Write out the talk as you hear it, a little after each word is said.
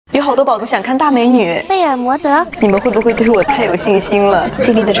有好多宝子想看大美女，贝尔摩德，你们会不会对我太有信心了？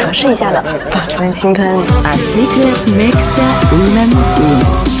尽力的尝试一下了，宝子们轻喷。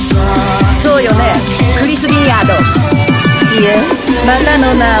そうよね、クリス・ビアード。いえ、また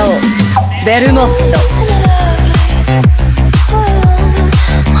の名を、ベルモット。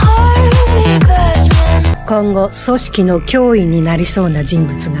今後組織の脅威になりそうな人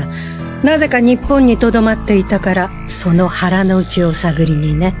物がなぜか日本にとどまっていたから、その腹の内を探り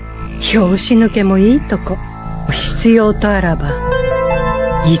にね。拍子抜けもいいとこ。必要とあらば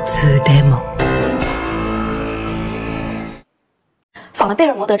いつでも。访了贝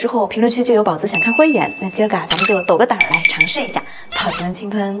尔摩德之后，评论区就有宝子想看灰原，那今儿个咱们就抖个胆儿来尝试一下，宝子们轻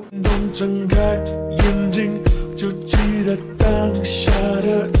喷。睁开眼睛就记得当下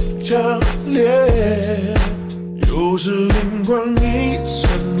的强烈。又是灵光一闪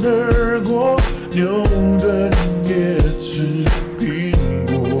而过，牛顿也吃苹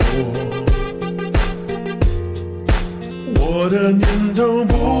果。我的念头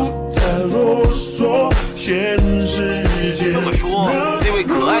不再啰嗦，现实界。这么说，那位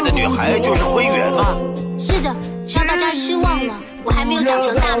可爱的女孩就是灰原吗？是的，让大家失望了，我还没有长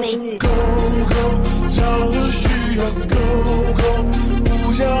成大美女。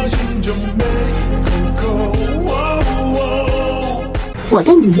我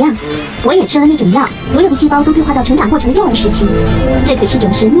跟你一样，我也吃了那种药，所有的细胞都退化到成长过程幼儿时期。这可是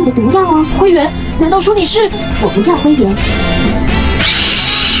种神秘的毒药哦。灰原，难道说你是？我不叫灰原，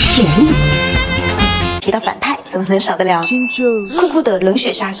雪莉。提到反派，怎么能少得了酷酷的冷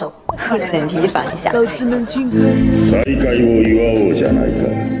血殺手？厚着脸皮仿一下。宝子们轻喷。再会を祝おうじゃないか。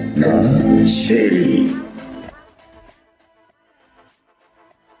なあ、シェリー。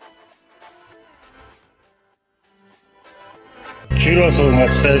キュラソーが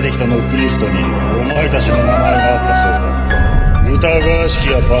伝えてきたノックリストにお前たちの名前があったそうだ。疑わしき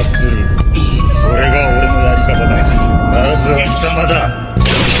は罰する。それが俺のやり方だ。まずは貴様だ。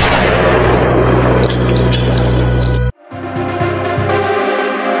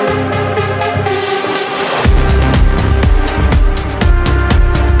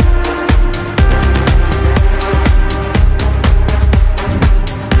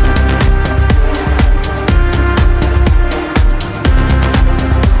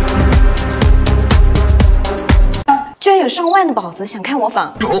居然有上万的宝子想看我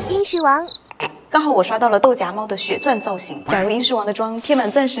仿英石王，刚好我刷到了豆荚猫的血钻造型。假如英石王的妆贴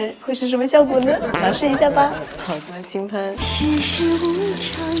满钻石，会是什么效果呢？尝试一下吧，宝子们轻喷。世事无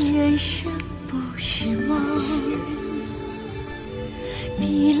常，人生不是梦，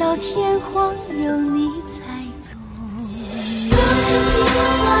地老天荒，有你才懂。都是情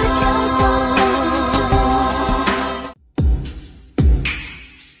话飘送。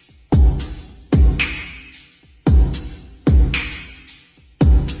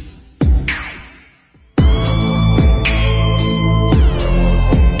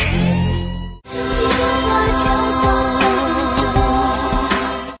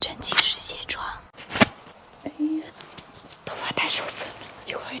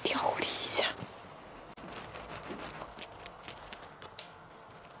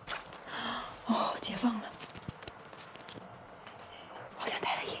解放了，好像戴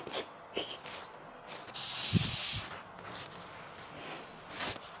了眼镜。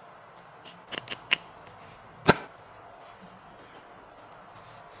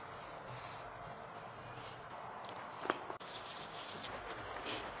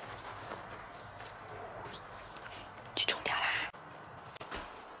去冲掉啦！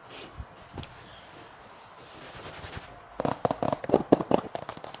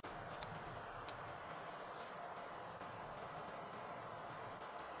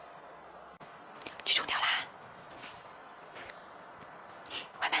去冲掉啦！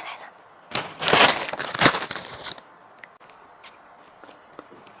外卖来了。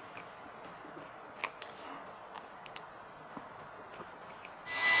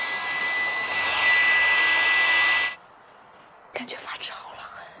感觉发质好了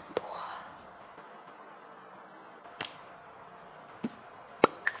很多。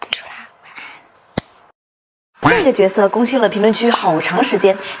结束啦，晚安。这个角色攻陷了评论区好长时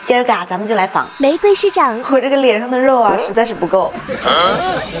间，今儿个咱们就来仿玫瑰师长。我这个脸上的肉啊，实在是不够。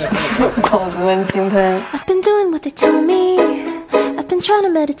宝子们轻喷。I've been doing what they tell me. I've been trying to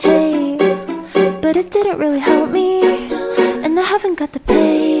meditate, but it didn't really help me. And I haven't got the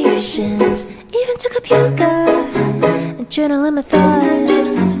patience. Even took up yoga and journaling my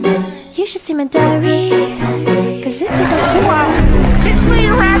thoughts. You should see my diary, 'cause it feels like It's me,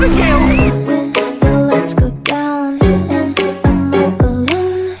 Abigail. when the lights go down and I'm all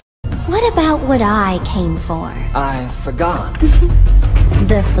alone. What about what I came for? I forgot.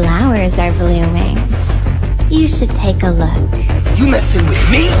 The flowers are blooming. You should take a look. You messing with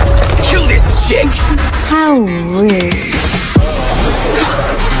me? Kill this chick! How rude.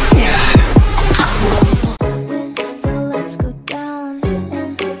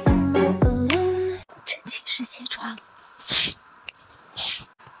 真情是卸妆。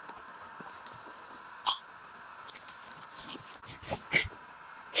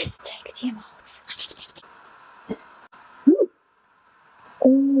这个睫毛子。哦，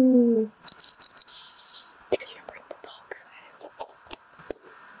这个原本的头好可爱哦。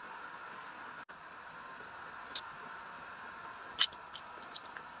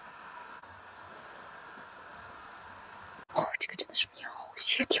哦，这个真的是面好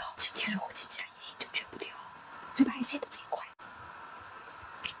协调，轻轻揉几下一就卷不掉，嘴巴还切的贼快。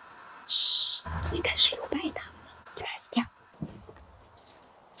自己开始留白糖了，就 S 掉。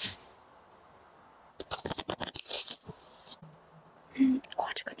哇，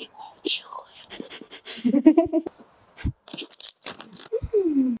这个柠檬好结合呀！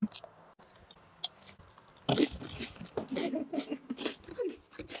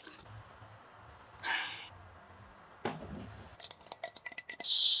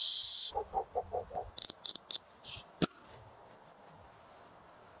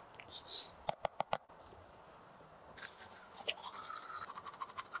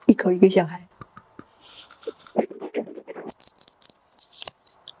一口一个小孩。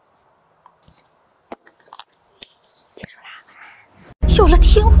结束啦！有了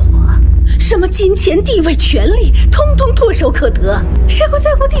天火，什么金钱、地位、权力，通通唾手可得。谁会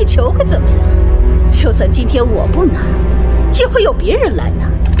在乎地球会怎么样？就算今天我不拿，也会有别人来拿。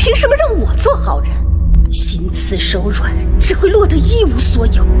凭什么让我做好人？心慈手软，只会落得一无所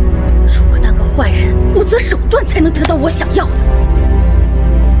有。如果那个坏人不择手段才能得到我想要的，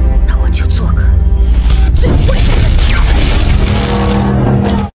那我就做个最坏的人。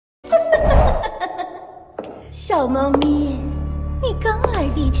小猫咪，你刚来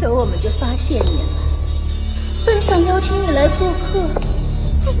地球，我们就发现你了。本想邀请你来做客，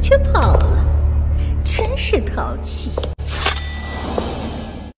你却跑了，真是淘气。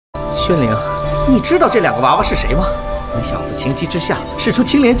宣灵，你知道这两个娃娃是谁吗？你小子情急之下使出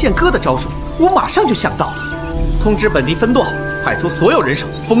青莲剑歌的招数，我马上就想到了。通知本地分舵，派出所有人手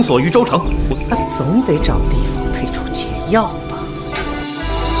封锁渝州城。我总得找地方配出解药吧。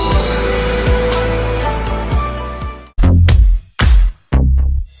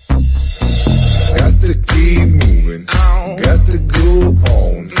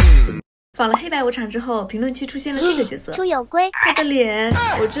仿了黑白无常之后，评论区出现了这个角色，出有归。他的脸，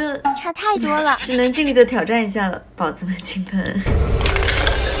我这差太多了，只能尽力的挑战一下了，宝子们亲喷。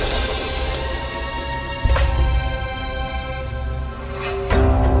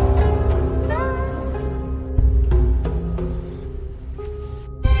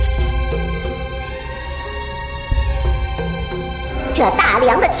这大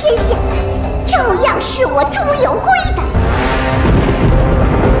梁的天下，照样是我朱有圭的。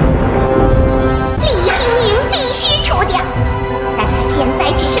李星云必须除掉，但他现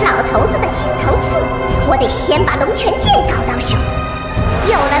在只是老头子的心头刺，我得先把龙泉剑搞到手。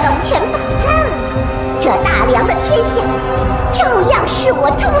有了龙泉宝藏，这大梁的天下，照样是我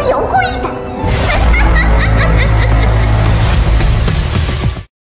朱有圭的。